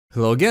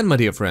Hello again, my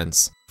dear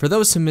friends! For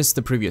those who missed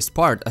the previous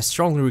part, I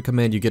strongly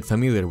recommend you get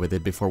familiar with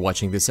it before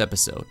watching this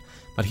episode.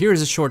 But here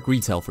is a short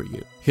retell for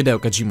you. Hideo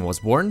Kojima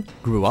was born,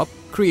 grew up,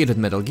 created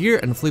Metal Gear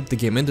and flipped the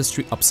game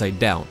industry upside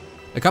down.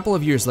 A couple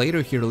of years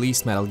later he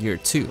released Metal Gear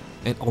 2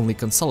 and only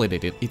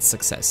consolidated its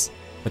success.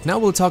 But now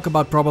we'll talk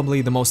about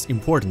probably the most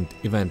important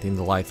event in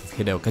the life of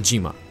Hideo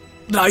Kojima.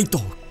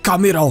 Raito,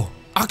 camera,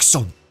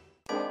 action!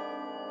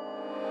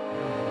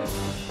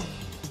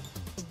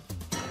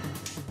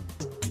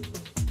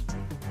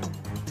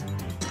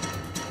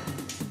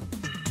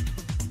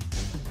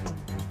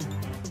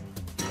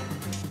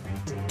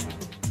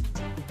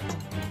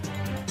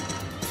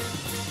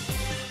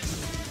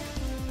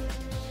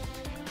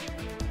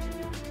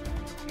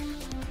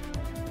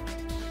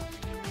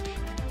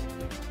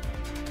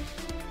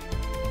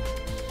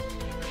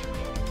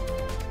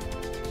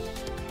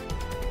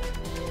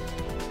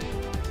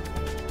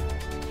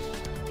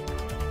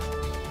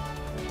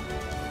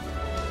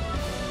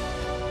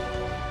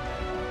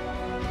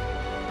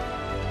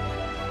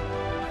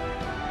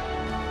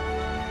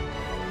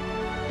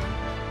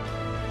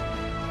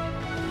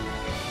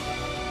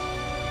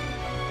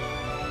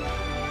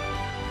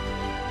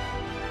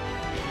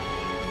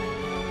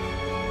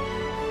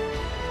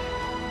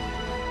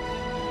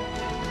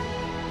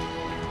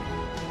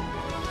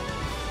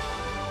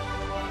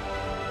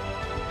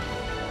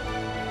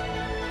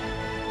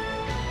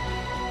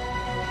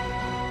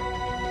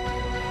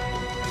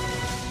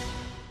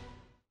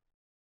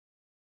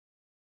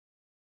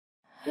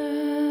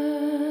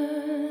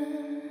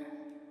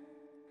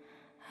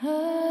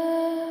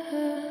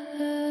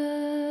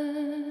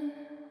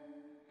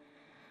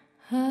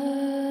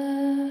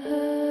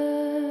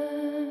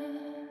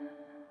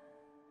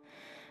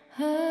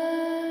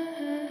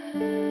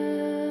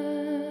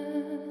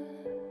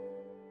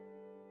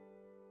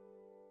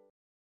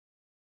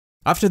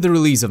 After the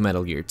release of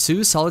Metal Gear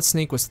 2, Solid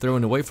Snake was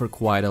thrown away for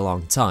quite a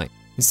long time.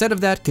 Instead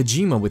of that,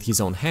 Kojima, with his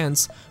own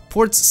hands,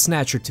 ports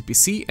Snatcher to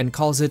PC and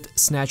calls it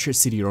Snatcher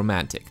City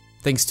Romantic.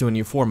 Thanks to a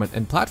new format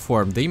and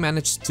platform, they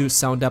managed to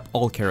sound up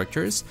all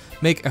characters,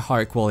 make a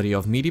higher quality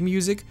of MIDI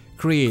music,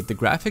 create the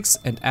graphics,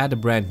 and add a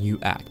brand new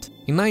act.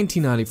 In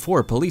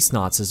 1994,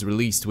 Policenauts is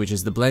released, which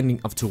is the blending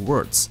of two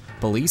words,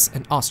 police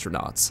and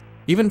astronauts.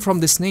 Even from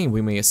this name,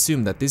 we may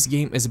assume that this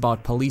game is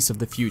about police of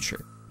the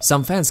future.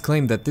 Some fans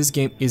claim that this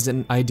game is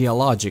an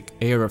ideologic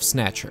heir of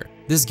Snatcher.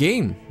 This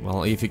game,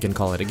 well, if you can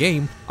call it a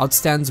game,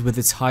 outstands with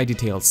its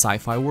high-detailed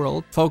sci-fi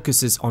world,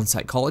 focuses on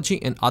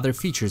psychology and other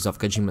features of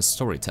Kojima's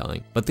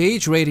storytelling. But the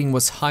age rating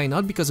was high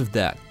not because of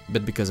that,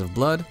 but because of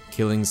blood,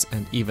 killings,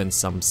 and even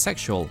some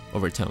sexual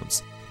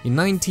overtones. In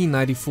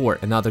 1994,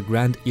 another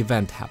grand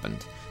event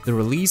happened, the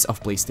release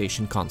of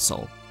PlayStation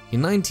console.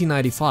 In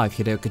 1995,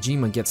 Hideo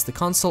Kojima gets the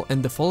console,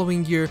 and the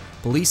following year,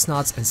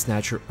 Policenauts and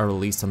Snatcher are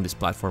released on this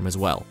platform as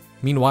well.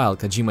 Meanwhile,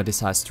 Kojima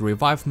decides to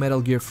revive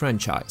Metal Gear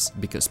franchise,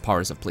 because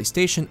powers of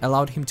PlayStation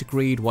allowed him to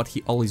create what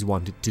he always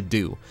wanted to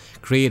do,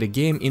 create a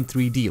game in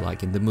 3D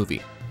like in the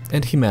movie.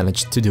 And he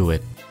managed to do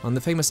it. On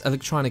the famous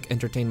Electronic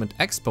Entertainment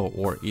Expo,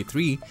 or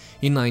E3,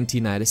 in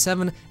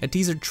 1997, a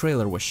teaser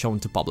trailer was shown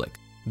to public.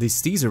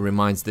 This teaser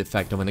reminds the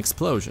effect of an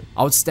explosion.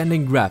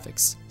 Outstanding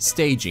graphics,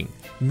 staging,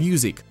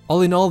 music, all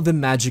in all the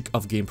magic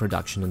of game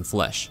production in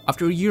flesh.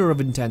 After a year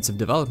of intensive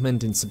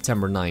development in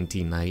September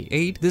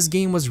 1998, this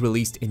game was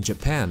released in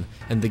Japan,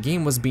 and the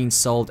game was being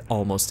sold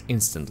almost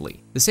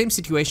instantly. The same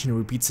situation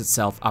repeats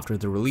itself after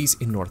the release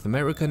in North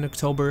America in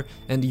October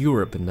and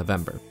Europe in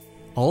November.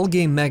 All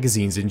game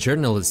magazines and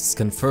journalists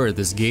confer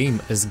this game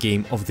as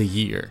Game of the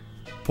Year,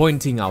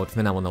 pointing out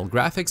phenomenal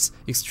graphics,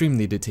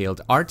 extremely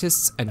detailed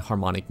artists, and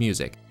harmonic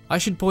music. I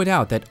should point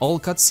out that all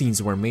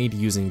cutscenes were made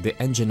using the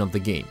engine of the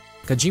game.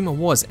 Kojima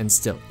was, and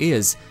still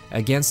is,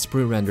 against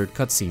pre-rendered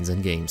cutscenes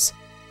in games.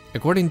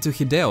 According to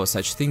Hideo,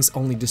 such things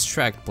only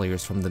distract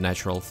players from the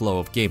natural flow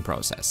of game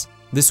process.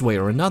 This way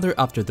or another,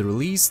 after the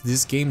release,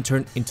 this game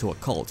turned into a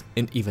cult,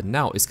 and even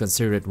now is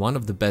considered one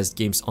of the best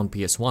games on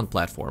PS1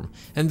 platform,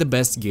 and the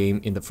best game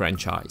in the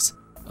franchise.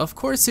 Of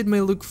course, it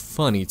may look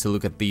funny to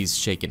look at these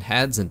shaken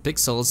heads and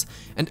pixels,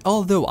 and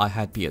although I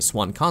had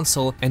PS1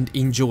 console and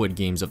enjoyed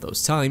games of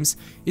those times,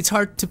 it's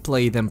hard to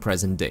play them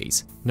present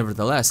days.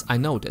 Nevertheless, I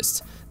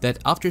noticed that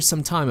after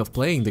some time of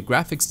playing, the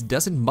graphics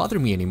doesn't bother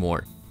me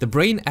anymore. The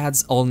brain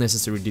adds all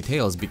necessary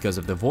details because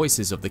of the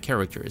voices of the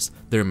characters,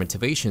 their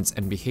motivations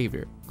and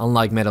behavior.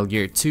 Unlike Metal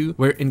Gear 2,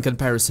 where in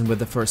comparison with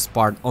the first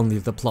part only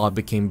the plot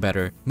became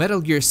better, Metal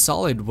Gear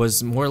Solid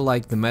was more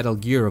like the Metal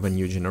Gear of a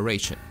new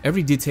generation.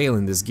 Every detail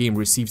in this game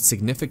received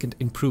significant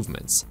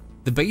improvements.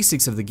 The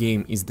basics of the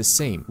game is the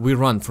same. We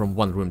run from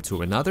one room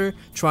to another,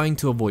 trying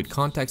to avoid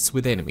contacts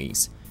with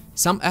enemies.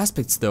 Some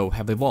aspects though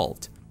have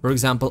evolved. For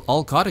example,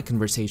 all codec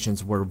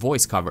conversations were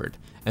voice covered,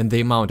 and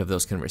the amount of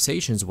those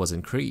conversations was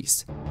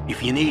increased.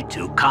 If you need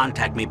to,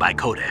 contact me by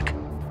codec.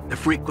 The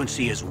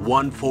frequency is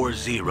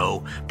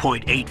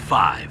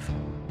 140.85.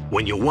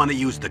 When you want to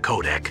use the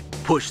codec,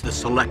 push the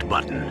select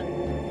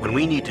button. When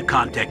we need to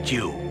contact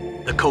you,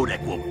 the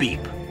codec will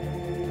beep.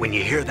 When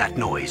you hear that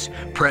noise,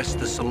 press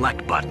the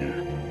select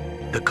button.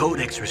 The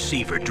codec's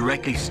receiver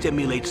directly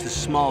stimulates the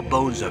small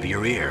bones of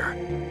your ear.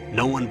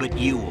 No one but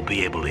you will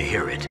be able to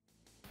hear it.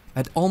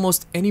 At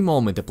almost any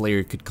moment, a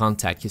player could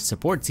contact his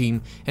support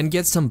team and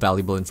get some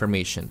valuable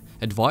information,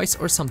 advice,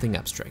 or something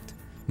abstract.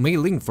 Mei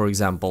Ling, for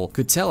example,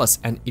 could tell us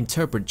and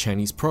interpret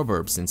Chinese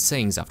proverbs and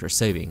sayings after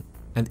saving.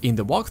 And in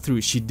the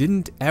walkthrough, she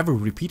didn't ever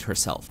repeat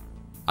herself.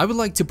 I would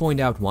like to point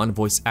out one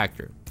voice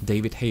actor,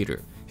 David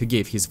Hayter, who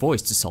gave his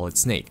voice to Solid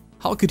Snake.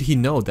 How could he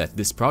know that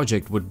this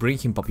project would bring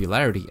him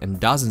popularity and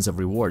dozens of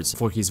rewards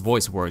for his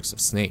voice works of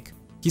Snake?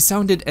 He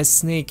sounded as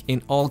Snake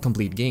in all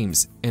complete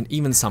games, and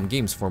even some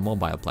games for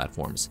mobile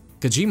platforms.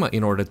 Kojima,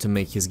 in order to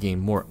make his game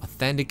more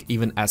authentic,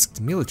 even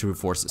asked military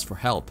forces for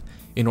help,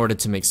 in order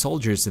to make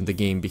soldiers in the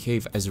game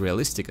behave as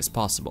realistic as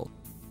possible.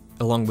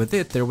 Along with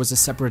it, there was a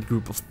separate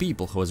group of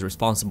people who was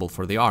responsible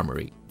for the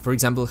armory. For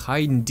example,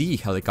 Haein-D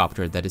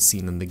helicopter that is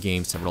seen in the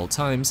game several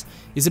times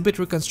is a bit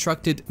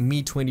reconstructed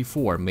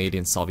Mi-24 made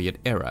in Soviet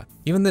era.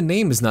 Even the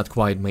name is not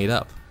quite made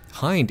up.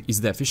 Hind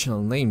is the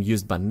official name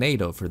used by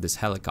NATO for this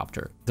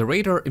helicopter. The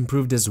radar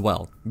improved as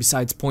well.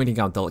 Besides pointing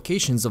out the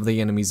locations of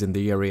the enemies in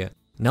the area,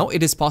 now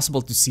it is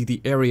possible to see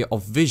the area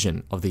of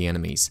vision of the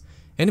enemies.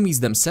 Enemies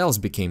themselves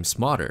became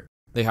smarter.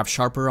 They have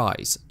sharper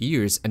eyes,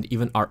 ears, and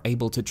even are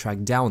able to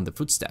track down the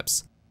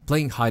footsteps.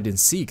 Playing hide and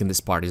seek in this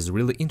part is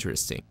really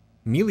interesting.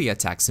 Melee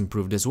attacks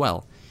improved as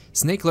well.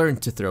 Snake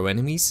learned to throw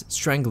enemies,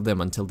 strangle them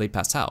until they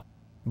pass out.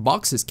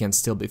 Boxes can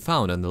still be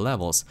found on the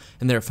levels,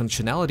 and their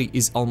functionality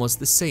is almost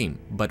the same,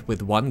 but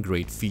with one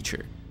great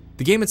feature.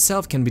 The game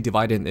itself can be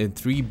divided in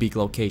 3 big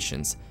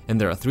locations, and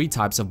there are 3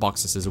 types of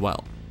boxes as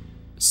well.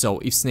 So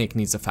if Snake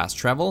needs a fast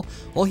travel,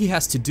 all he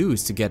has to do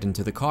is to get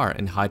into the car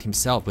and hide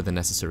himself with the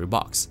necessary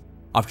box.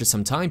 After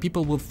some time,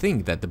 people will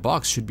think that the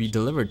box should be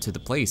delivered to the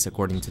place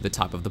according to the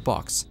type of the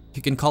box.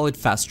 You can call it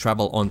fast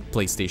travel on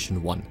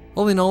PlayStation 1.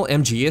 All in all,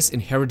 MGS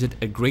inherited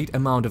a great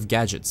amount of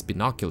gadgets,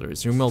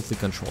 binoculars, remotely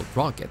controlled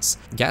rockets,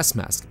 gas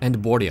mask,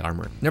 and body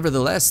armor.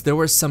 Nevertheless, there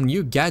were some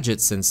new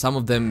gadgets and some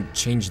of them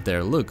changed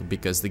their look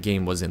because the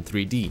game was in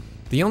 3D.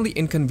 The only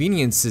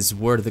inconveniences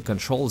were the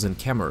controls and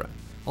camera.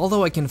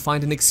 Although I can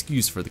find an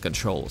excuse for the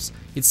controls,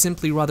 it's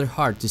simply rather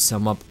hard to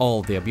sum up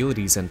all the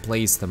abilities and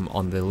place them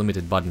on the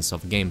limited buttons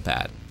of a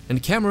gamepad.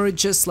 And camera,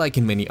 just like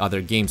in many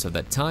other games of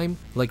that time,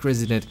 like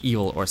Resident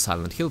Evil or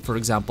Silent Hill for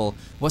example,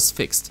 was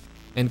fixed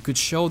and could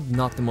show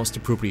not the most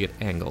appropriate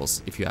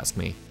angles, if you ask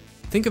me.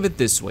 Think of it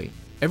this way,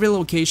 every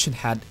location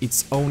had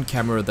its own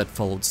camera that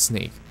followed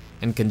Snake,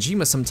 and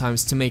Kojima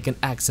sometimes to make an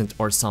accent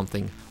or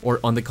something, or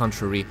on the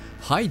contrary,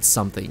 hide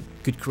something,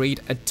 could create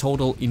a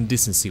total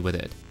indecency with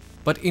it.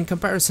 But in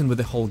comparison with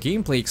the whole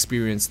gameplay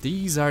experience,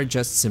 these are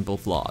just simple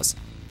flaws.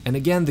 And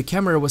again, the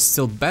camera was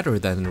still better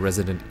than in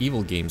Resident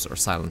Evil games or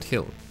Silent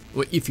Hill,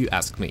 if you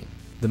ask me.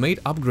 The main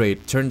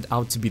upgrade turned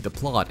out to be the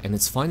plot, and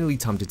it's finally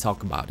time to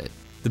talk about it.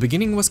 The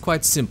beginning was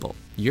quite simple,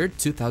 year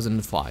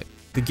 2005.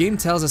 The game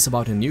tells us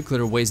about a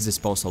nuclear waste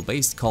disposal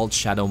base called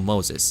Shadow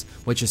Moses,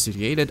 which is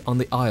situated on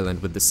the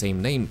island with the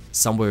same name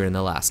somewhere in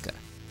Alaska.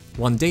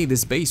 One day,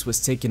 this base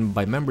was taken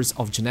by members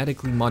of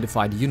genetically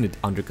modified unit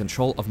under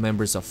control of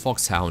members of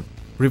Foxhound,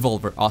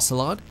 Revolver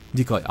Ocelot,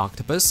 Decoy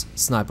Octopus,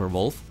 Sniper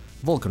Wolf,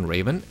 Vulcan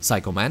Raven,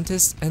 Psycho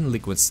Mantis, and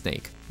Liquid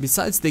Snake.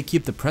 Besides, they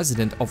keep the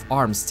president of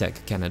Arms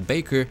Tech, Kenneth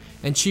Baker,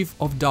 and chief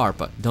of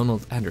DARPA,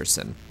 Donald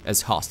Anderson,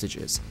 as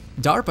hostages.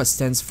 DARPA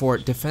stands for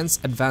Defense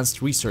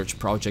Advanced Research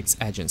Projects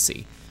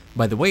Agency.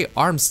 By the way,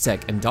 Arms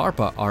Tech and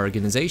DARPA are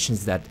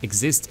organizations that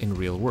exist in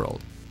real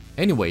world.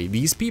 Anyway,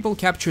 these people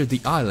capture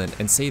the island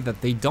and say that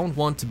they don't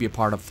want to be a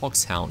part of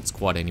Foxhound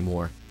Squad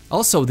anymore.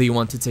 Also, they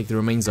want to take the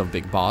remains of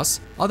Big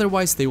Boss,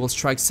 otherwise they will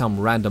strike some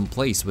random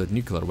place with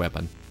nuclear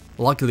weapon.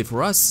 Luckily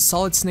for us,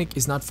 Solid Snake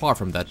is not far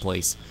from that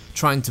place,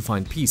 trying to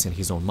find peace in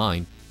his own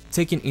mind.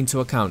 Taking into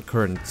account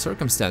current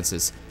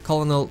circumstances,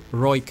 Colonel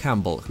Roy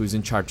Campbell, who is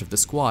in charge of the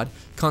squad,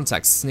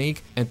 contacts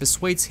Snake and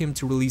persuades him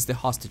to release the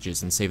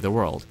hostages and save the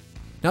world.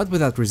 Not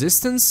without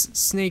resistance,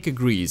 Snake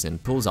agrees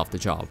and pulls off the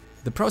job.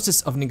 The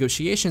process of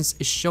negotiations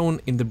is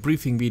shown in the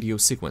briefing video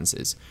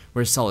sequences,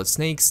 where Solid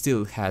Snake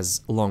still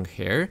has long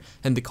hair,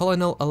 and the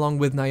Colonel, along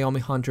with Naomi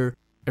Hunter,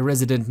 a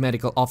resident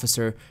medical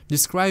officer,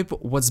 describe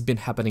what's been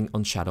happening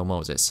on Shadow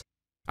Moses.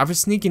 After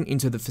sneaking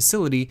into the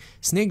facility,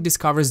 Snake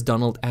discovers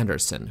Donald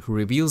Anderson, who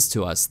reveals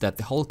to us that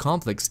the whole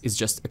complex is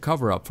just a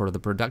cover-up for the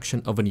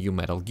production of a new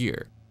Metal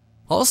Gear.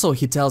 Also,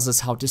 he tells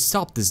us how to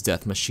stop this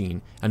death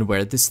machine and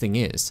where this thing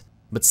is,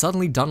 but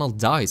suddenly Donald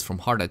dies from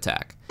heart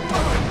attack.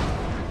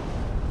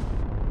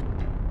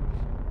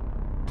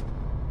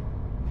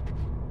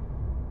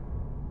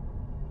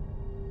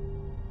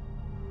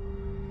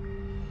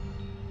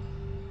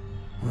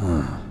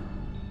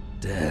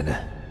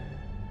 Dead.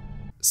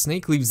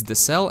 Snake leaves the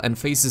cell and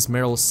faces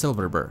Meryl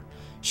Silverburr.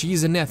 She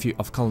is a nephew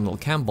of Colonel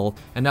Campbell,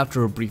 and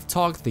after a brief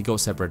talk, they go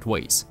separate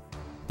ways.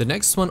 The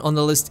next one on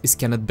the list is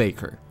Kenneth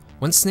Baker.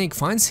 When Snake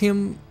finds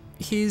him,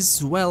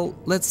 he's, well,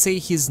 let's say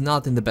he's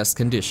not in the best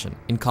condition,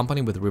 in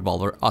company with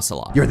Revolver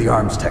Ocelot. You're the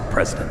Arms Tech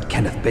president,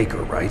 Kenneth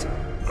Baker, right?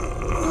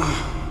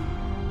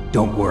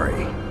 Don't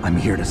worry, I'm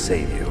here to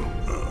save you.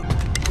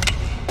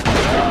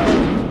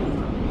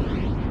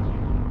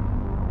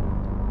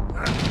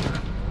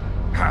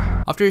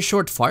 After a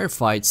short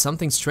firefight,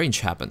 something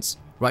strange happens.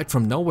 Right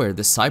from nowhere,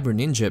 the cyber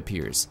ninja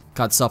appears,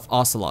 cuts off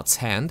Ocelot's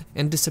hand,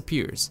 and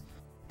disappears.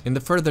 In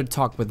the further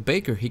talk with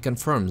Baker, he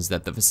confirms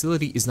that the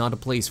facility is not a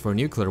place for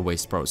nuclear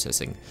waste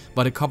processing,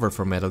 but a cover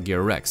for Metal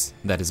Gear Rex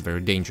that is very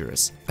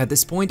dangerous. At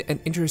this point, an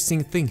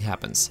interesting thing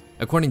happens.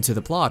 According to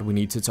the plot, we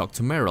need to talk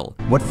to Meryl.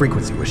 What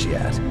frequency was she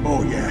at?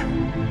 Oh,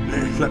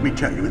 yeah. Let me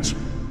tell you, it's...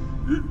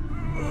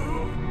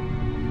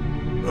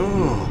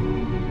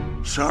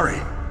 Oh,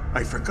 sorry.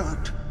 I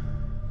forgot.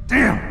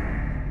 Damn!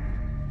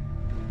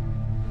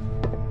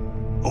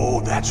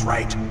 Oh, that's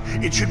right.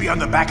 It should be on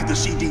the back of the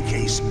CD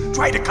case.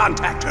 Try to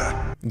contact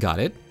her. Got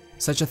it?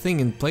 Such a thing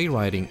in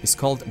playwriting is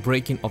called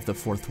breaking of the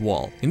fourth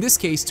wall. In this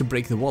case, to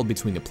break the wall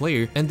between the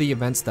player and the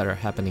events that are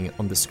happening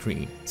on the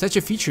screen. Such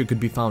a feature could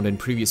be found in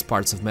previous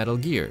parts of Metal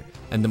Gear,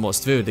 and the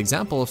most vivid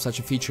example of such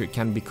a feature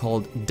can be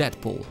called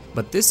Deadpool.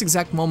 But this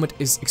exact moment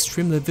is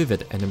extremely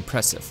vivid and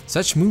impressive.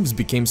 Such moves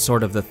became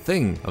sort of the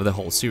thing of the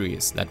whole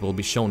series that will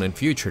be shown in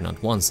future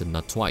not once and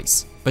not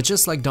twice. But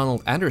just like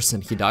Donald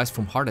Anderson, he dies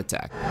from heart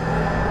attack.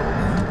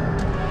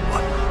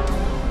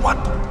 What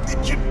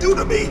did you do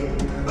to me?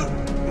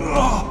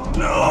 Oh,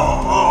 no!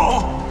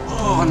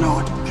 Oh, no,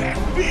 it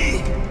can't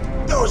be!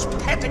 Those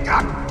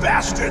Pentagon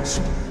bastards!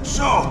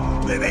 So,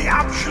 they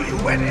actually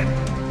went in,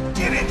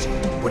 did it?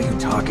 What are you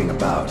talking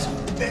about?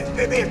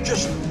 They're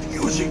just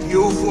using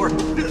you for...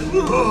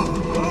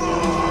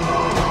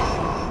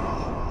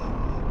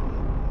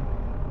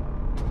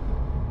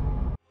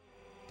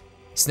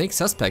 Snake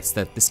suspects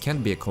that this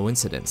can't be a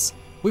coincidence.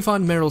 We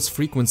found Meryl's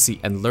frequency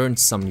and learned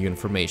some new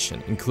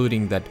information,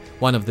 including that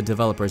one of the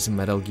developers of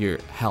Metal Gear,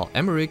 Hal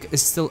Emmerich,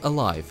 is still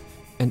alive,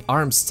 and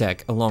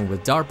ArmsTech along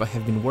with DARPA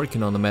have been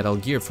working on a Metal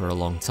Gear for a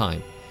long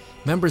time.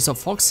 Members of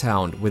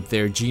Foxhound, with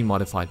their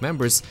gene-modified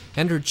members,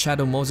 entered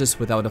Shadow Moses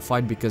without a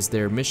fight because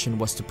their mission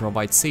was to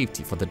provide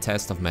safety for the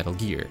test of Metal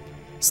Gear.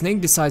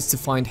 Snake decides to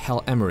find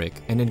Hal Emmerich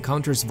and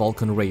encounters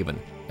Vulcan Raven,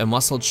 a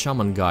muscled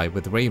shaman guy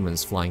with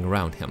ravens flying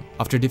around him.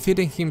 After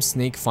defeating him,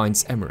 Snake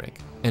finds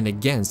Emmerich. And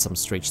again, some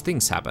strange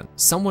things happen.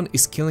 Someone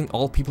is killing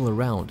all people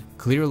around,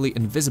 clearly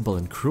invisible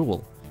and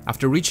cruel.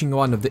 After reaching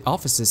one of the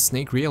offices,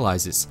 Snake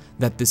realizes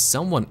that this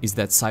someone is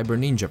that cyber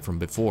ninja from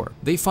before.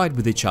 They fight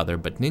with each other,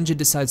 but Ninja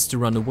decides to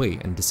run away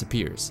and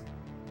disappears.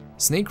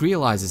 Snake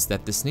realizes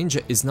that this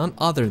ninja is none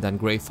other than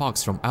Grey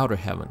Fox from Outer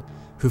Heaven,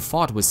 who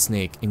fought with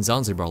Snake in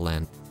Zanzibar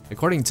Land.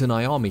 According to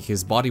Naomi,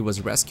 his body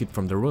was rescued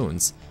from the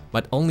ruins,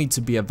 but only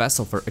to be a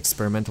vessel for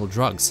experimental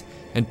drugs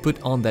and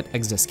put on that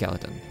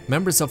exoskeleton.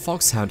 Members of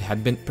Foxhound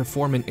had been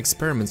performing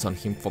experiments on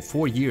him for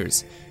 4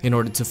 years in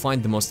order to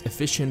find the most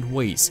efficient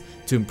ways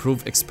to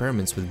improve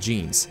experiments with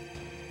genes.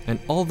 And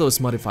all those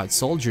modified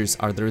soldiers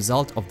are the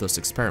result of those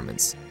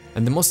experiments.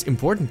 And the most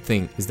important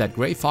thing is that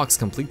Grey Fox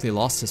completely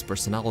lost his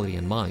personality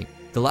and mind.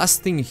 The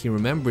last thing he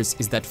remembers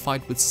is that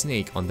fight with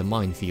Snake on the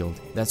minefield.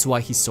 That's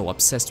why he's so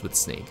obsessed with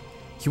Snake.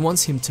 He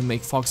wants him to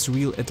make Fox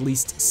real at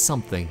least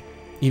something,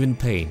 even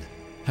pain.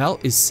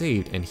 Hal is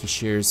saved and he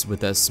shares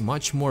with us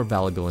much more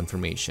valuable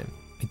information.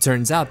 It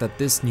turns out that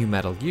this new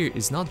Metal Gear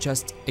is not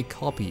just a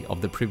copy of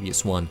the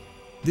previous one.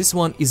 This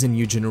one is a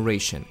new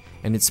generation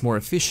and it's more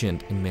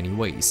efficient in many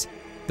ways.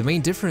 The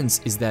main difference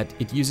is that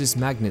it uses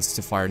magnets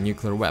to fire a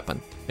nuclear weapon.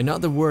 In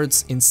other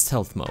words, in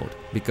stealth mode,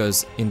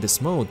 because in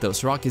this mode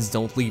those rockets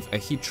don't leave a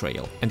heat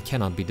trail and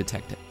cannot be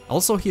detected.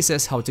 Also, he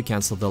says how to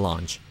cancel the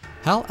launch.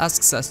 Hal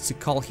asks us to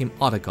call him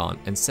Otacon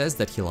and says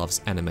that he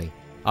loves anime.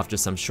 After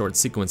some short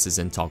sequences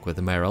and talk with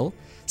Meryl,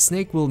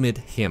 Snake will meet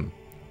him,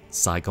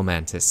 Psycho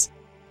Mantis.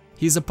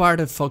 He's a part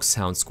of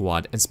Foxhound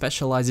Squad and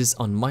specializes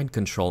on mind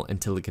control and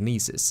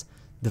telekinesis.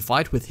 The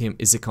fight with him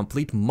is a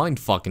complete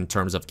mindfuck in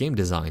terms of game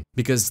design,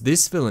 because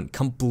this villain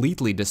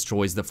completely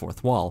destroys the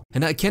fourth wall,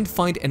 and I can't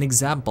find an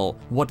example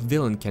what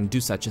villain can do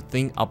such a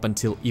thing up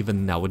until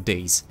even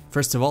nowadays.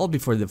 First of all,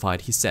 before the fight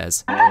he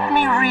says, "Let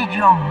me read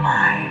your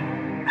mind.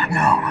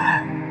 No,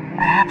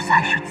 perhaps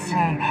I should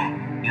say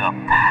your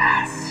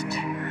past."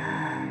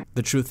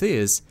 The truth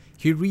is,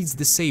 he reads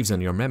the saves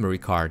on your memory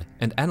card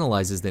and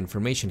analyzes the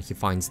information he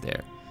finds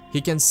there.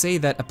 He can say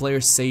that a player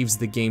saves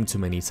the game too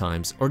many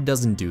times or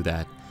doesn't do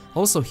that.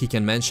 Also, he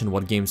can mention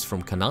what games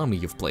from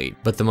Konami you've played,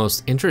 but the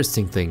most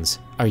interesting things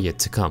are yet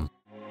to come.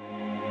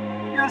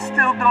 You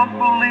still don't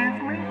believe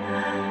me?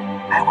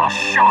 I will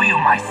show you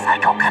my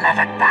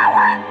psychokinetic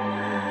power.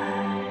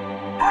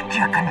 Put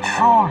your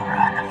controller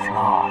on the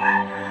floor.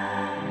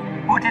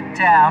 Put it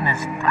down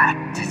as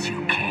flat as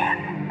you can.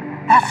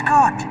 That's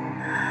good.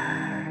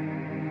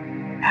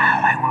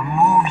 Now I will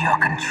move your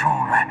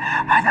controller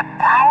by the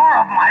power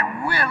of my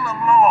will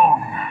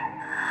alone.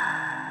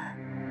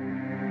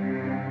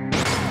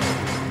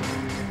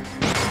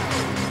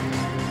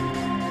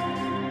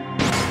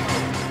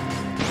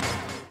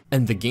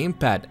 And the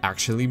gamepad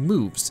actually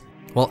moves.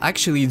 Well,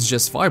 actually it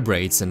just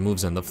vibrates and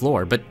moves on the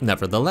floor, but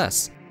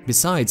nevertheless.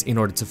 Besides, in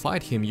order to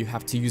fight him, you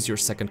have to use your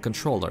second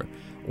controller.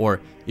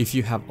 Or, if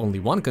you have only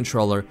one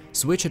controller,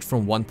 switch it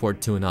from one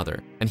port to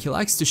another. And he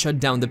likes to shut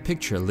down the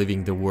picture,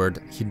 leaving the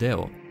word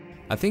Hideo.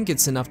 I think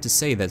it's enough to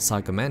say that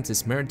Psycho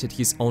Mantis merited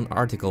his own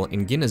article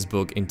in Guinness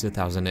Book in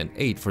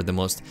 2008 for the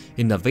most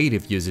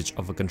innovative usage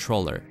of a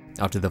controller.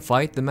 After the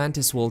fight, the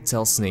Mantis will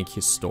tell Snake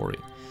his story.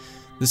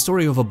 The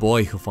story of a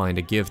boy who found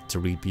a gift to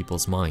read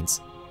people's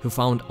minds, who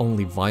found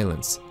only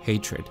violence,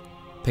 hatred,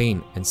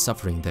 pain and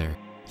suffering there.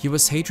 He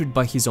was hated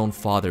by his own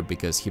father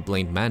because he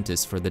blamed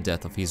Mantis for the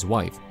death of his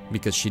wife,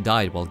 because she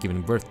died while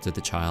giving birth to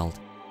the child.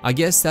 I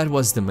guess that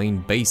was the main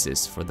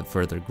basis for the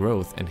further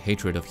growth and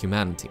hatred of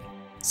humanity.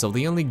 So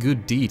the only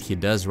good deed he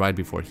does right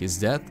before his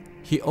death,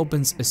 he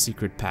opens a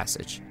secret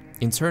passage.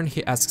 In turn,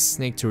 he asks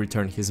Snake to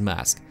return his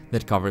mask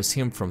that covers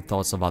him from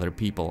thoughts of other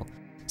people,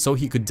 so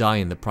he could die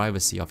in the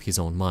privacy of his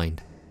own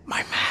mind.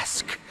 My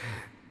mask.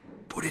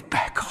 Put it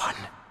back on.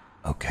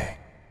 Okay.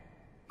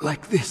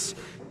 Like this.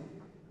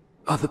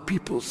 Other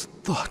people's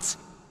thoughts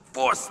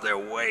force their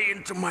way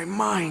into my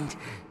mind.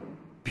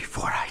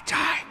 Before I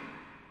die,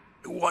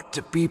 I want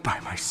to be by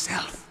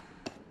myself.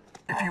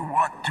 If you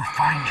want to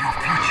find your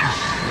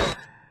future,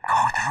 go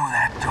through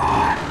that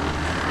door.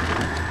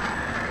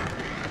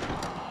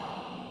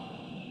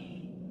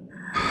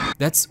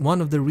 That's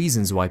one of the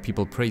reasons why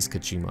people praise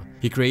Kojima.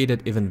 He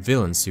created even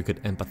villains you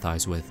could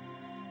empathize with.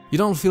 You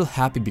don't feel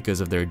happy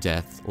because of their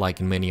death, like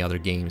in many other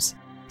games.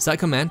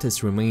 Psycho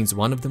Mantis remains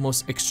one of the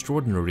most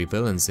extraordinary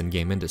villains in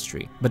game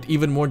industry, but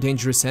even more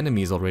dangerous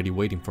enemy is already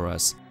waiting for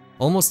us.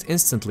 Almost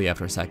instantly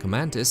after Psycho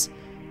Mantis,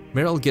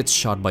 Meryl gets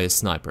shot by a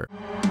sniper.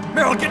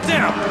 Meryl, get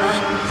down!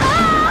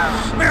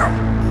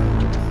 Meryl!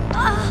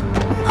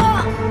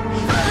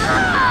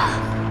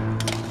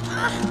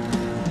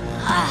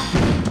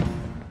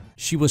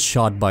 She was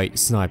shot by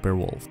Sniper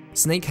Wolf.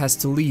 Snake has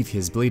to leave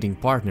his bleeding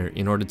partner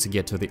in order to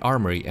get to the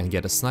armory and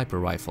get a sniper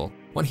rifle.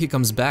 When he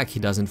comes back, he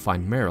doesn't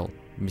find Meryl.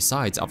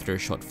 Besides, after a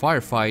short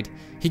firefight,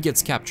 he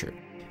gets captured.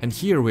 And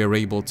here we are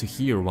able to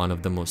hear one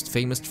of the most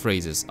famous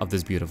phrases of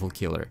this beautiful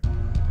killer.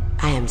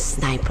 I am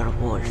Sniper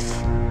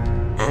Wolf,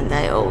 and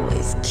I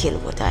always kill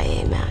what I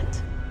aim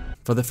at.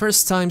 For the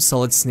first time,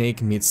 Solid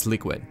Snake meets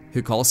Liquid,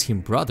 who calls him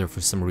brother for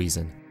some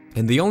reason.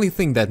 And the only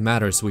thing that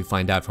matters we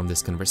find out from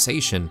this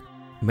conversation,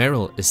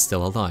 Meryl is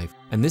still alive.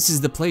 And this is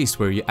the place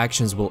where your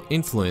actions will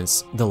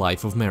influence the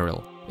life of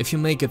Meryl. If you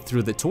make it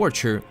through the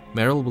torture,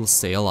 Meryl will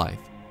stay alive.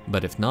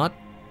 But if not,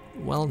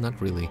 well, not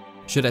really.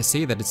 Should I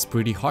say that it's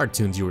pretty hard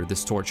to endure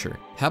this torture?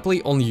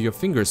 Happily, only your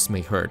fingers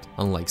may hurt,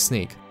 unlike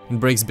Snake. In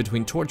breaks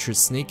between tortures,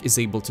 Snake is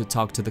able to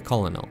talk to the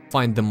colonel,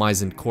 find the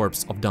misened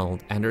corpse of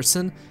Donald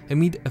Anderson, and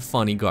meet a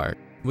funny guard.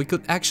 We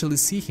could actually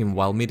see him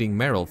while meeting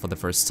Meryl for the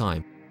first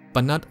time.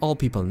 But not all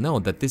people know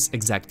that this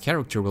exact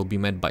character will be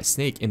met by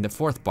Snake in the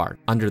fourth part,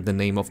 under the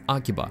name of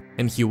Akiba,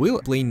 and he will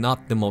play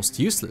not the most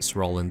useless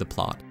role in the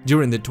plot.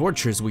 During the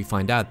tortures, we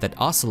find out that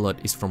Ocelot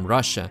is from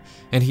Russia,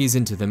 and he's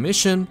into the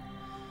mission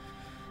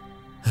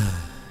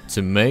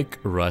to make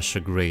Russia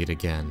great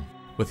again.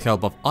 With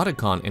help of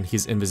Otacon and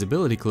his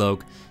invisibility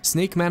cloak,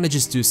 Snake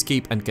manages to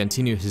escape and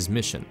continue his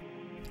mission.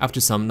 After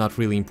some not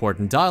really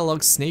important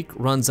dialogue, Snake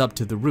runs up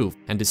to the roof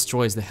and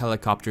destroys the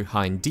helicopter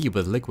Hind D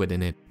with Liquid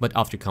in it, but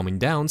after coming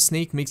down,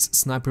 Snake meets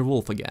Sniper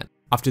Wolf again.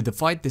 After the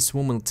fight, this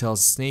woman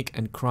tells Snake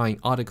and crying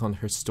Otacon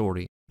her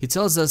story. He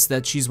tells us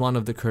that she's one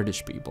of the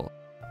Kurdish people.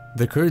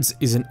 The Kurds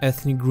is an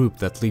ethnic group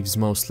that lives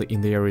mostly in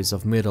the areas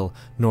of Middle,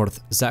 North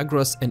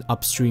Zagros and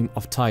upstream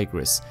of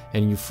Tigris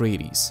and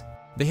Euphrates.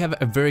 They have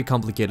a very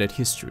complicated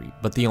history,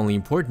 but the only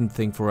important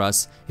thing for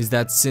us is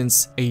that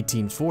since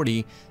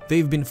 1840,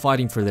 they've been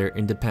fighting for their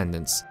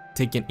independence,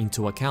 taking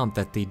into account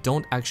that they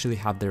don't actually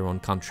have their own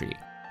country.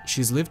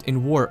 She's lived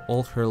in war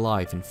all her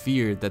life in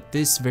fear that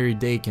this very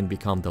day can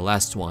become the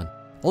last one.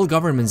 All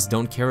governments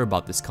don't care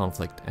about this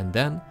conflict, and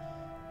then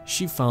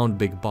she found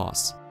Big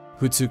Boss,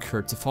 who took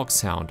her to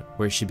Foxhound,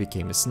 where she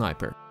became a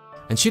sniper.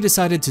 And she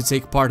decided to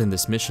take part in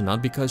this mission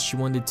not because she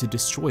wanted to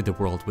destroy the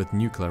world with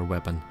nuclear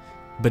weapon,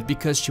 but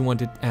because she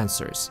wanted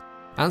answers.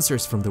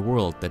 Answers from the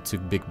world that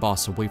took Big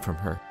Boss away from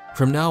her.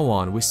 From now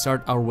on, we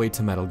start our way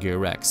to Metal Gear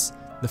Rex,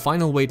 the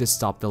final way to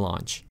stop the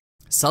launch.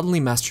 Suddenly,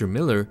 Master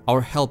Miller,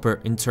 our helper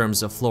in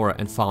terms of flora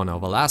and fauna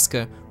of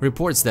Alaska,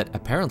 reports that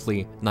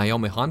apparently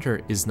Naomi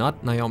Hunter is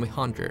not Naomi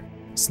Hunter.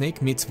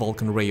 Snake meets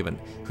Vulcan Raven,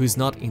 who is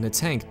not in a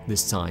tank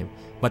this time,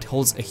 but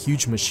holds a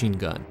huge machine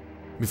gun.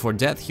 Before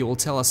death, he will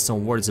tell us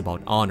some words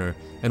about honor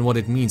and what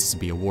it means to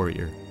be a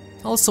warrior.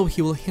 Also,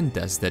 he will hint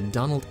us that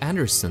Donald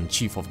Anderson,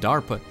 chief of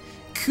DARPA,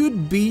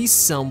 could be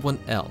someone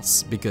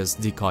else, because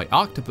Decoy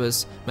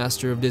Octopus,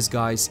 master of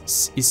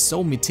disguise, is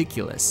so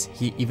meticulous,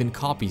 he even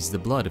copies the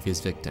blood of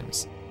his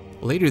victims.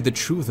 Later, the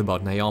truth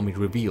about Naomi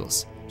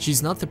reveals.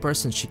 She's not the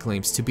person she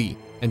claims to be,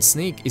 and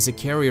Snake is a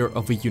carrier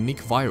of a unique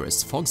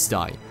virus,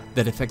 FoxDie,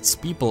 that affects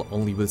people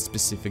only with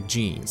specific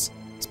genes.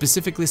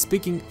 Specifically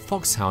speaking,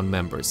 Foxhound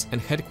members and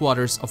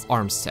headquarters of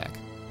ArmsTech.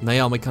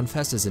 Naomi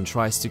confesses and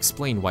tries to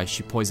explain why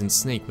she poisoned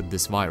Snake with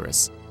this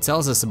virus.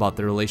 Tells us about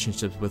the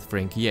relationship with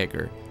Frank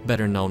Yeager,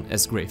 better known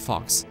as Grey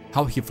Fox,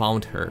 how he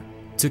found her,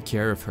 took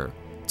care of her,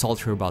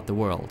 told her about the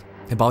world,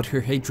 about her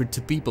hatred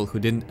to people who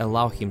didn't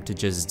allow him to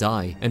just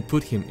die and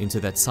put him into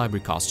that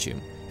cyber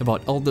costume,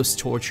 about all those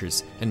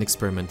tortures and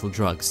experimental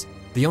drugs.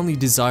 The only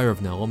desire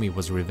of Naomi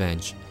was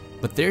revenge,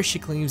 but there she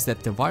claims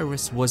that the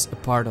virus was a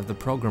part of the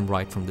program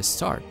right from the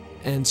start,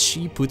 and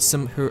she put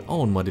some her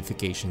own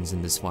modifications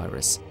in this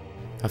virus.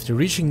 After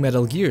reaching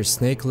Metal Gear,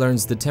 Snake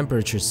learns the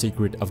temperature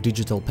secret of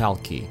Digital PAL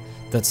key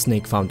that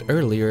Snake found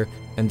earlier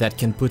and that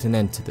can put an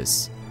end to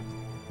this.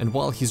 And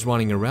while he's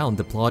running around,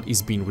 the plot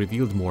is being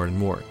revealed more and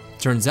more.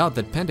 Turns out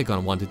that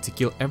Pentagon wanted to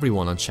kill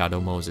everyone on Shadow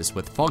Moses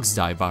with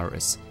Fox-Die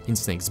virus in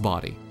Snake's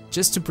body,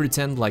 just to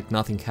pretend like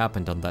nothing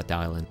happened on that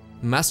island.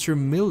 Master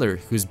Miller,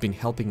 who's been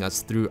helping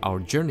us through our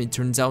journey,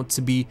 turns out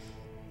to be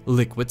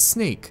Liquid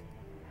Snake.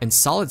 And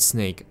Solid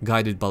Snake,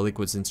 guided by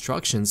Liquid's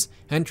instructions,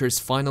 enters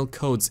final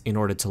codes in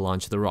order to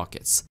launch the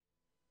rockets.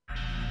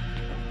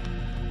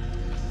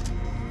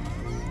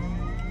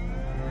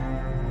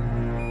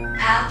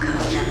 PAL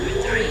code number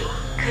 3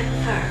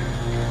 confirmed.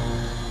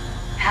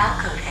 PAL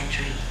code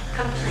entry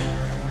complete.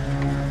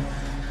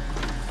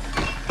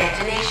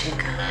 Detonation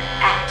code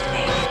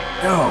activated.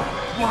 No,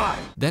 why?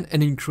 Then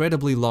an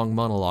incredibly long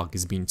monologue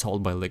is being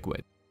told by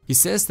Liquid. He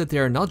says that they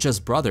are not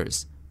just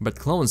brothers, but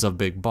clones of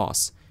Big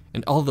Boss,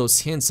 and all those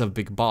hints of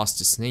Big Boss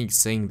to Snake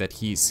saying that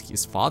he's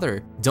his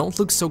father don't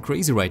look so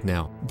crazy right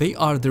now. They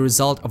are the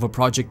result of a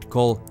project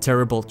called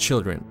Terrible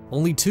Children.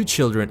 Only 2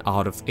 children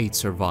out of 8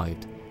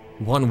 survived.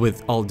 One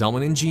with all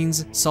dominant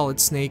genes, Solid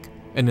Snake,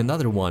 and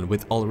another one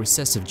with all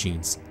recessive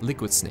genes,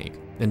 Liquid Snake.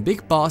 And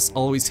Big Boss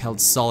always held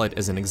Solid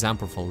as an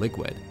example for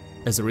Liquid.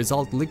 As a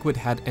result, Liquid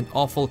had an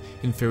awful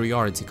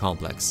inferiority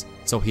complex,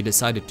 so he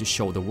decided to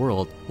show the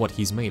world what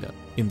he's made of.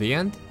 In the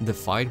end, the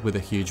fight with a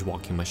huge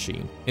walking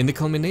machine. In the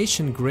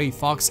culmination, Gray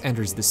Fox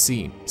enters the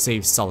scene,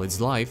 saves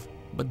Solid's life,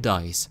 but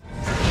dies.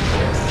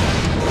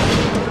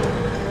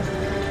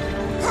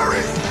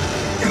 Hurry!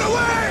 Get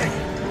away!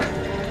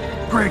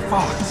 Gray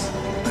Fox!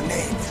 The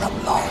name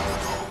from long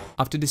ago.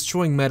 After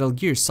destroying Metal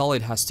Gear,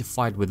 Solid has to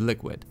fight with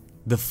Liquid.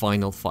 The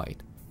final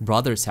fight.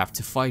 Brothers have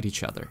to fight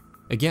each other.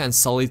 Again,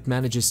 Solid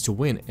manages to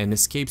win and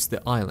escapes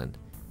the island.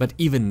 But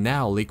even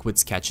now,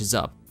 Liquid catches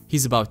up.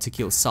 He's about to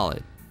kill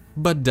Solid,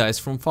 but dies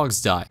from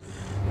Fox-Die.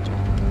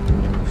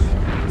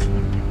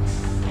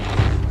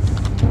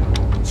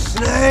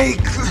 Snake!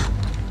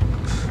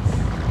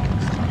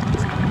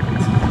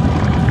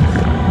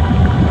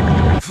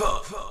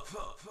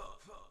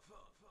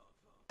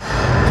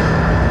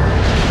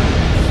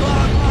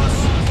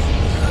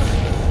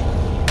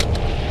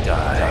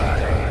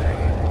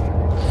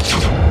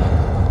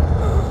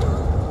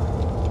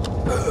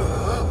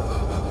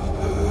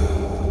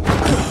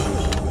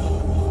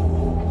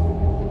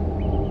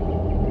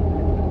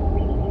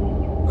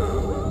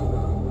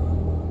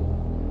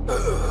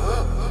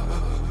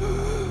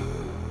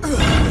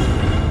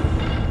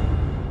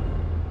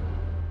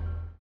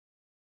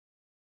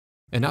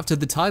 And after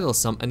the title,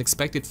 some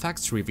unexpected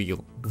facts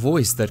reveal.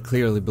 Voice that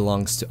clearly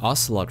belongs to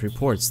Ocelot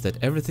reports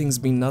that everything's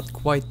been not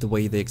quite the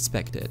way they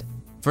expected.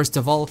 First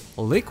of all,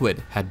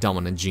 Liquid had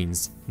dominant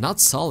genes, not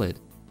Solid.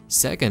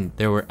 Second,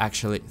 there were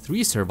actually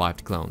 3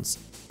 survived clones.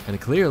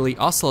 And clearly,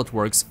 Ocelot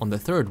works on the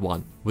 3rd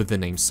one, with the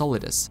name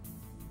Solidus.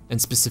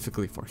 And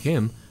specifically for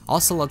him,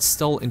 Ocelot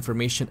stole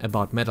information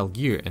about Metal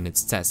Gear and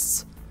its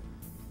tests.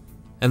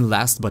 And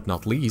last but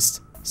not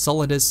least,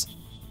 Solidus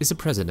is a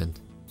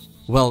president.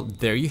 Well,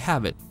 there you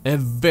have it, a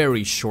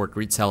very short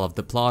retell of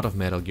the plot of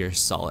Metal Gear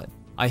Solid.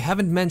 I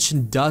haven't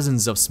mentioned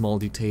dozens of small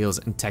details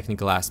and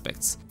technical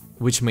aspects,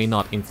 which may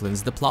not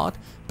influence the plot,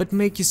 but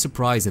make you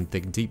surprise and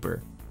think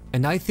deeper.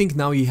 And I think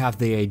now you have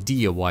the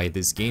idea why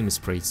this game is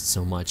praised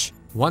so much.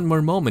 One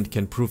more moment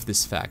can prove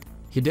this fact.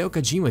 Hideo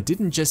Kojima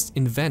didn't just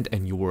invent a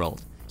new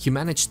world, he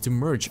managed to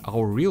merge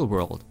our real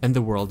world and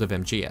the world of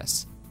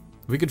MGS.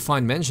 We could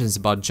find mentions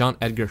about John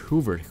Edgar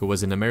Hoover, who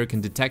was an American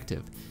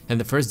detective and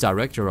the first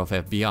director of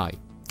FBI,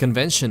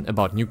 convention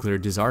about nuclear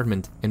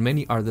disarmament, and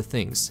many other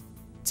things.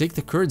 Take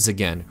the Kurds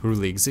again, who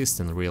really exist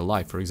in real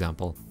life, for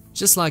example.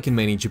 Just like in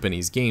many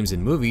Japanese games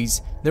and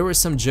movies, there were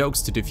some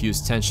jokes to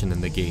diffuse tension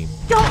in the game.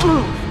 Don't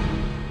move!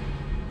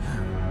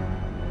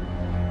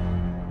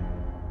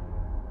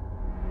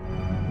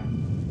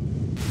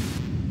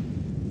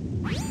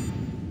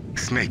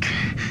 Snake,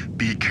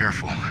 be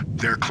careful.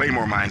 There are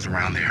Claymore mines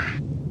around there.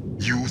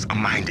 Use a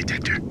mine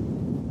detector.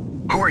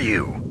 Who are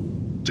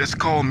you? Just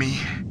call me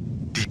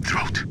Deep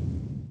Throat.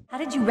 How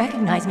did you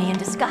recognize me in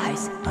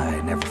disguise?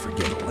 I never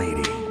forget a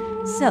lady.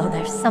 So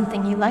there's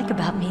something you like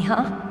about me,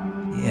 huh?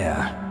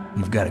 Yeah,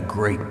 you've got a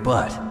great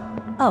butt.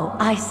 Oh,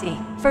 I see.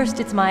 First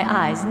it's my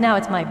eyes, now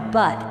it's my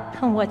butt.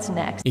 What's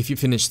next? If you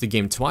finish the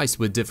game twice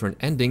with different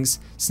endings,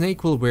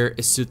 Snake will wear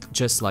a suit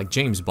just like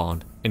James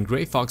Bond, and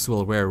Gray Fox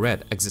will wear a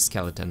red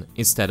exoskeleton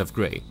instead of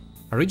gray.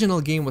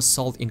 Original game was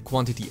sold in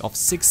quantity of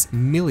 6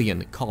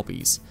 million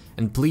copies,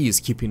 and please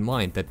keep in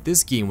mind that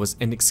this game was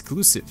an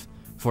exclusive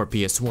for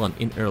PS1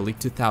 in early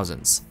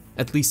 2000s,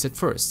 at least at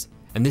first,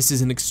 and this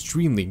is an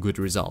extremely good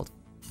result.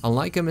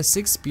 Unlike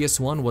MSX,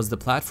 PS1 was the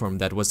platform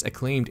that was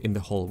acclaimed in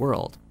the whole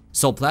world,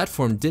 so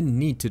platform didn't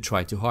need to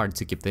try too hard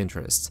to keep the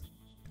interest.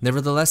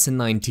 Nevertheless, in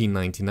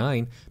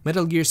 1999,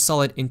 Metal Gear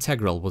Solid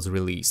Integral was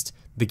released,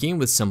 the game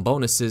with some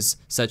bonuses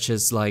such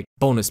as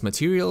bonus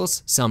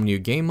materials, some new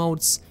game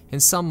modes,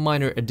 and some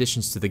minor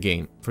additions to the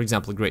game. For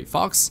example, Grey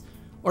Fox,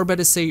 or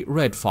better say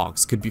Red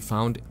Fox, could be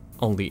found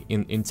only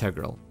in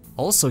Integral.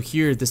 Also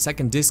here, the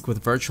second disc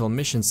with virtual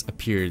missions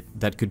appeared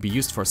that could be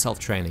used for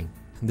self-training.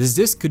 This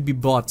disc could be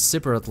bought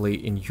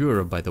separately in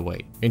Europe, by the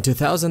way. In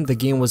 2000, the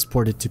game was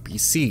ported to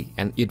PC,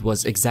 and it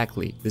was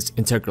exactly this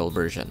Integral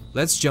version.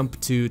 Let's jump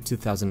to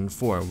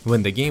 2004,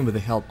 when the game, with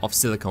the help of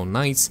Silicon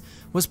Knights,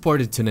 was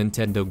ported to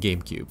Nintendo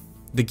GameCube.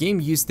 The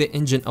game used the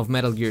engine of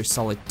Metal Gear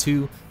Solid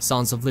 2: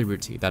 Sons of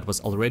Liberty that was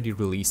already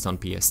released on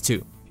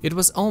PS2. It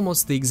was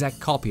almost the exact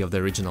copy of the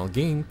original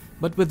game,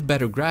 but with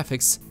better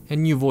graphics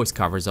and new voice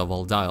covers of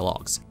all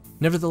dialogues.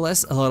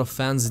 Nevertheless, a lot of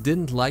fans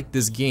didn't like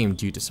this game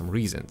due to some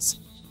reasons.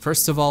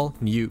 First of all,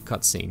 new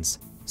cutscenes.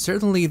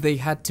 Certainly they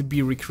had to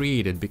be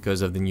recreated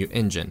because of the new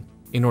engine.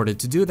 In order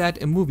to do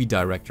that, a movie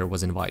director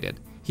was invited.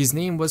 His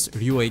name was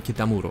Ryuei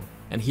Kitamuro,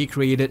 and he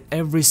created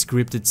every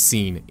scripted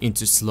scene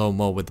into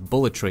slow-mo with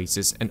bullet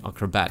traces and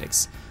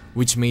acrobatics,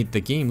 which made the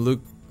game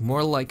look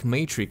more like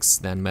Matrix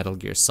than Metal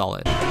Gear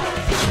Solid.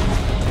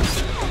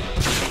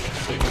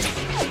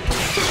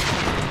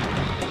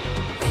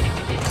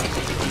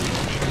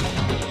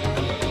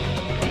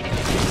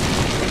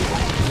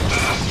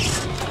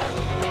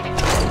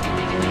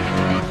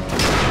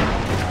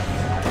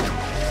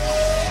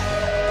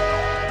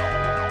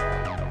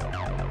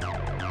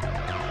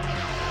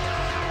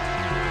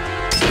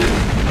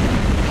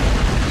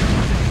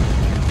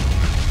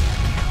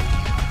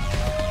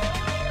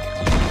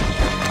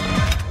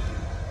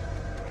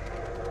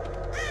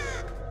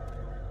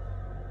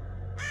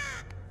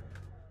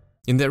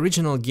 In the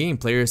original game,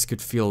 players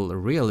could feel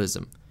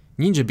realism.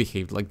 Ninja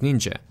behaved like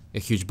ninja, a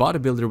huge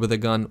bodybuilder with a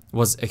gun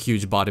was a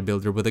huge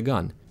bodybuilder with a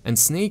gun, and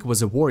Snake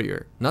was a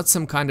warrior, not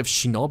some kind of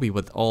shinobi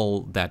with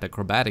all that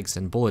acrobatics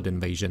and bullet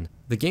invasion.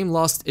 The game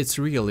lost its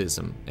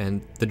realism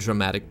and the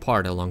dramatic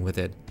part along with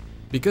it,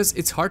 because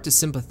it's hard to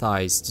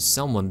sympathize to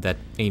someone that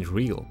ain't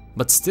real.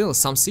 But still,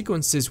 some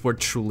sequences were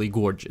truly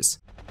gorgeous.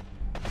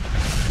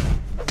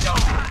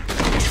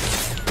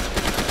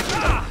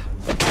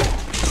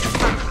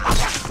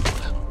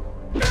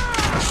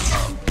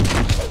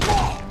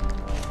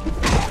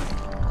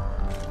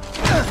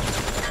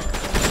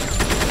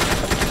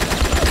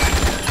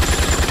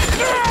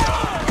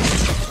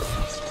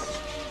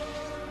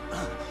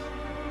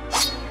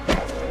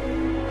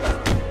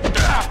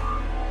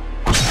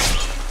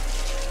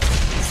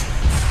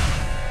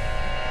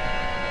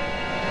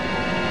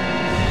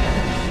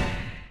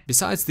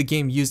 Besides, the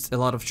game used a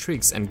lot of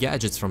tricks and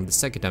gadgets from the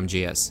second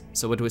MGS,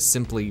 so it was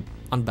simply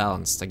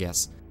unbalanced, I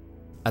guess.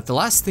 The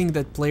last thing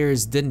that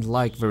players didn't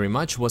like very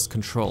much was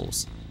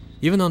controls.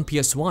 Even on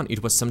PS1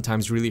 it was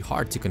sometimes really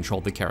hard to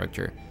control the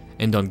character,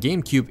 and on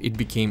GameCube it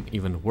became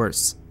even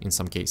worse in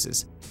some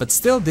cases. But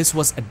still, this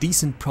was a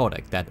decent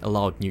product that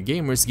allowed new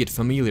gamers get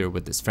familiar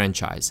with this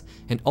franchise,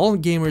 and all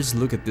gamers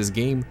look at this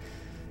game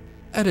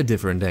at a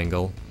different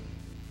angle.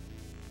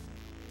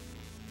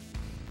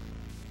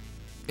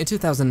 In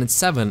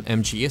 2007,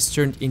 MGS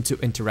turned into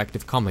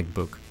Interactive Comic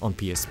Book on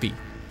PSP.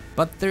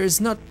 But there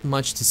is not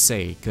much to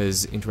say,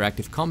 cause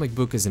Interactive Comic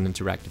Book is an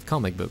interactive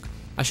comic book.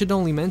 I should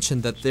only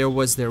mention that there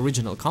was the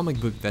original comic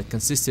book that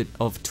consisted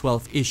of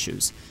 12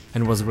 issues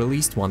and was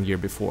released 1 year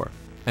before,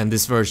 and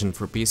this version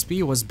for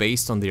PSP was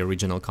based on the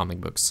original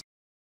comic books.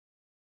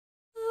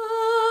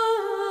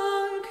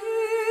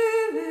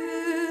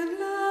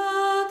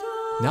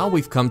 Now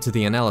we've come to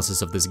the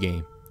analysis of this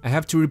game. I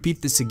have to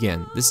repeat this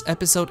again, this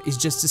episode is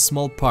just a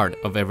small part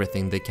of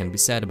everything that can be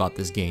said about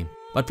this game.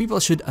 But people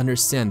should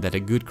understand that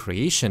a good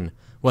creation,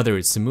 whether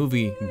it's a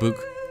movie,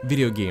 book,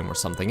 video game or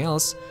something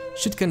else,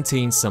 should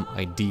contain some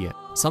idea,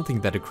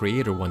 something that a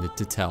creator wanted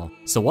to tell.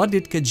 So what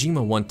did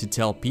Kojima want to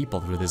tell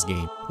people through this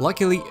game?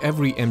 Luckily,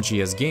 every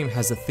MGS game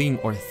has a theme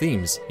or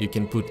themes you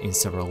can put in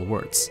several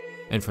words.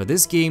 And for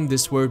this game,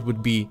 this word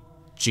would be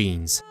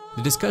genes.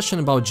 The discussion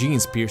about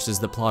genes pierces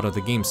the plot of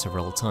the game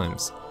several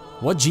times.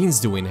 What genes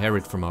do we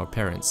inherit from our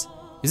parents?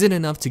 Is it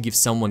enough to give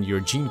someone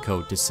your gene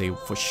code to say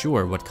for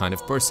sure what kind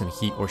of person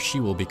he or she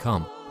will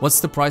become?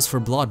 What's the price for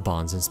blood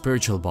bonds and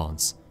spiritual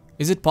bonds?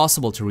 Is it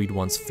possible to read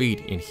one's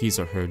fate in his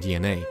or her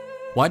DNA?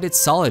 Why did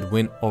Solid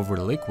win over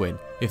Liquid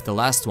if the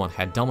last one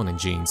had dominant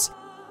genes?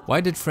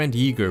 Why did Friend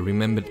Yeager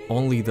remember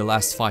only the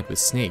last fight with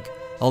Snake,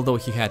 although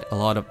he had a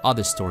lot of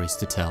other stories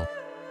to tell?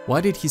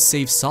 Why did he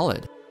save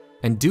Solid?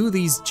 And do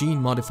these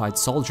gene-modified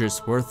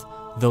soldiers worth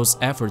those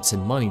efforts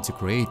and money to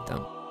create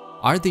them?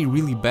 Are they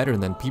really better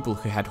than people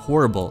who had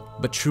horrible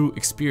but true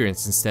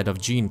experience instead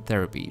of gene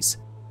therapies?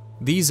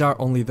 These are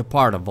only the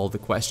part of all the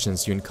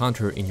questions you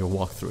encounter in your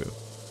walkthrough.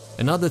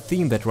 Another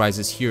theme that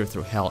rises here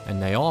through Hell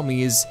and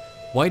Naomi is,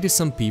 why do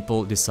some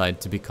people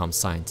decide to become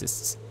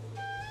scientists?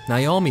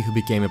 Naomi, who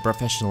became a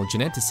professional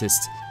geneticist,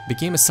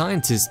 became a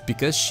scientist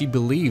because she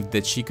believed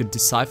that she could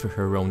decipher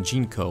her own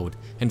gene code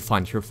and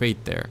find her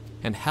fate there.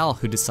 And Hal,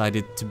 who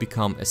decided to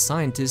become a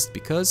scientist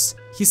because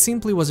he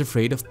simply was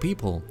afraid of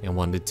people and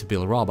wanted to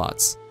build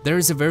robots. There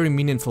is a very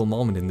meaningful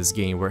moment in this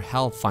game where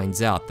Hal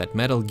finds out that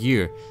Metal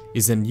Gear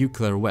is a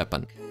nuclear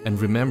weapon and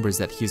remembers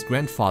that his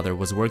grandfather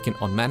was working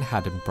on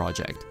Manhattan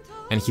Project,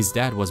 and his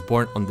dad was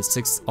born on the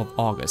 6th of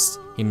August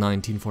in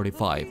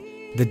 1945,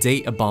 the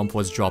day a bomb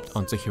was dropped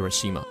onto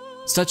Hiroshima.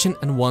 Such an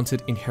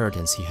unwanted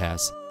inheritance he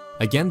has.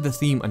 Again, the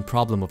theme and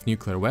problem of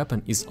nuclear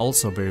weapon is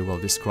also very well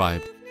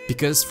described,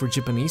 because for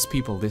Japanese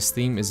people this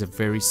theme is a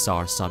very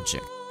sour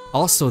subject.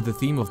 Also, the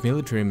theme of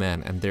military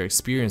men and their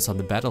experience on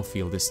the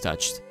battlefield is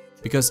touched,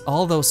 because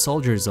all those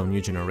soldiers of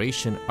New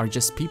Generation are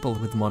just people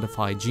with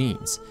modified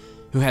genes,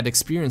 who had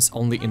experience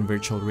only in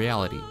virtual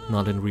reality,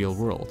 not in real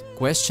world.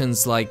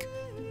 Questions like,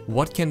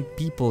 what can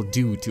people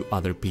do to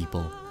other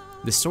people?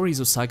 The stories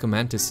of Psycho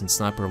Mantis and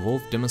Sniper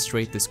Wolf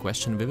demonstrate this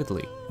question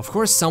vividly. Of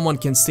course, someone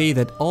can say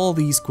that all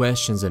these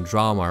questions and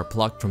drama are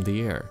plucked from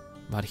the air,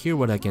 but hear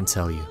what I can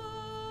tell you.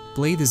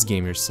 Play this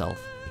game yourself.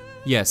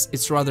 Yes,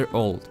 it's rather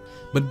old,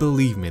 but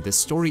believe me, the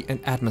story and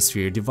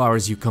atmosphere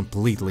devours you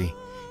completely.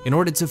 In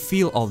order to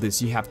feel all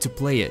this, you have to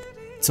play it,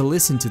 to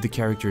listen to the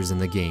characters in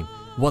the game,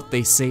 what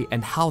they say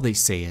and how they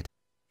say it.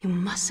 You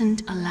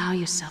mustn't allow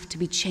yourself to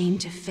be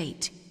chained to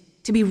fate,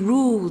 to be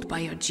ruled by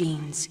your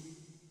genes.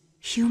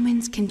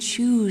 Humans can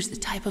choose the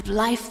type of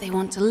life they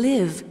want to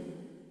live.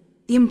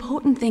 The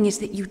important thing is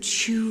that you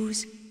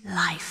choose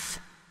life,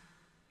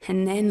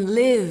 and then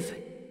live.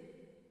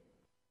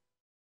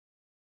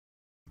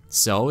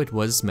 So it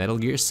was Metal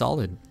Gear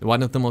Solid,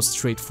 one of the most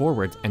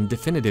straightforward and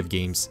definitive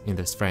games in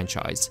this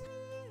franchise.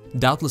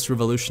 Doubtless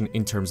revolution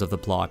in terms of the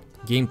plot,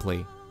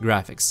 gameplay,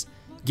 graphics,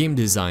 game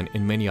design,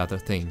 and many other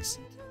things.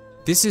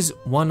 This is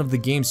one of the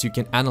games you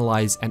can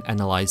analyze and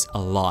analyze a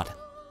lot.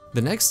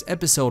 The next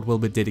episode will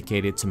be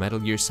dedicated to Metal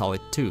Gear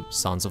Solid 2: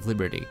 Sons of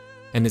Liberty,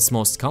 and its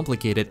most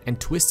complicated and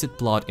twisted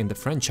plot in the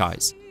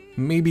franchise,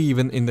 maybe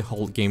even in the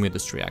whole game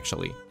industry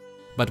actually.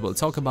 But we'll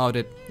talk about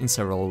it in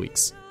several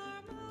weeks.